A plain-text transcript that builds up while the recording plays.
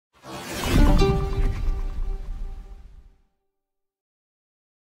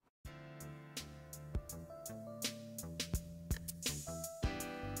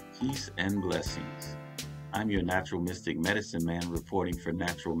Peace and blessings. I'm your natural mystic medicine man reporting for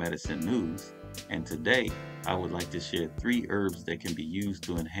Natural Medicine News, and today I would like to share 3 herbs that can be used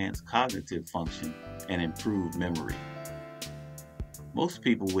to enhance cognitive function and improve memory. Most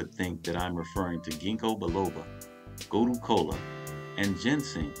people would think that I'm referring to ginkgo biloba, gotu kola, and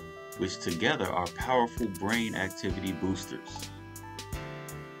ginseng, which together are powerful brain activity boosters.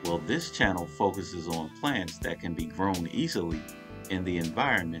 Well, this channel focuses on plants that can be grown easily in the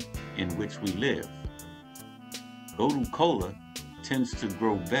environment in which we live. Gotu kola tends to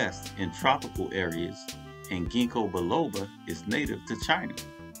grow best in tropical areas, and ginkgo biloba is native to China.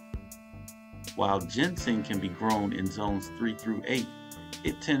 While ginseng can be grown in zones 3 through 8,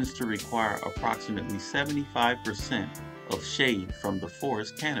 it tends to require approximately 75% of shade from the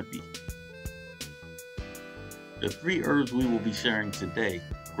forest canopy. The 3 herbs we will be sharing today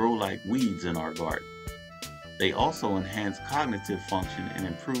grow like weeds in our garden. They also enhance cognitive function and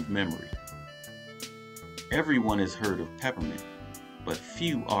improve memory. Everyone has heard of peppermint, but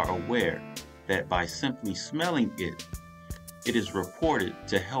few are aware that by simply smelling it, it is reported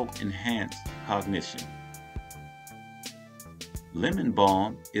to help enhance cognition. Lemon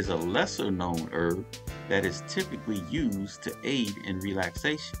balm is a lesser known herb that is typically used to aid in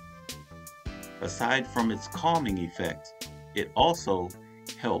relaxation. Aside from its calming effect, it also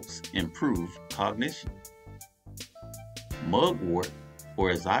helps improve cognition. Mugwort, or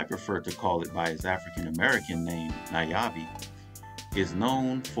as I prefer to call it by its African American name, Nayabi, is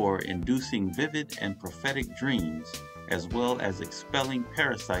known for inducing vivid and prophetic dreams as well as expelling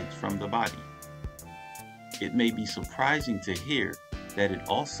parasites from the body. It may be surprising to hear that it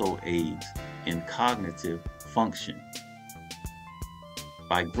also aids in cognitive function.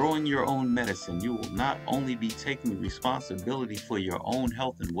 By growing your own medicine, you will not only be taking responsibility for your own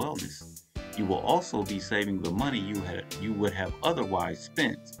health and wellness, you will also be saving the money you would have otherwise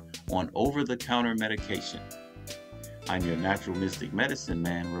spent on over-the-counter medication. I'm your natural mystic medicine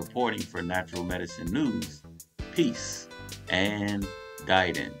man reporting for Natural Medicine News. Peace and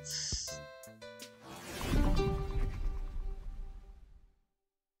guidance.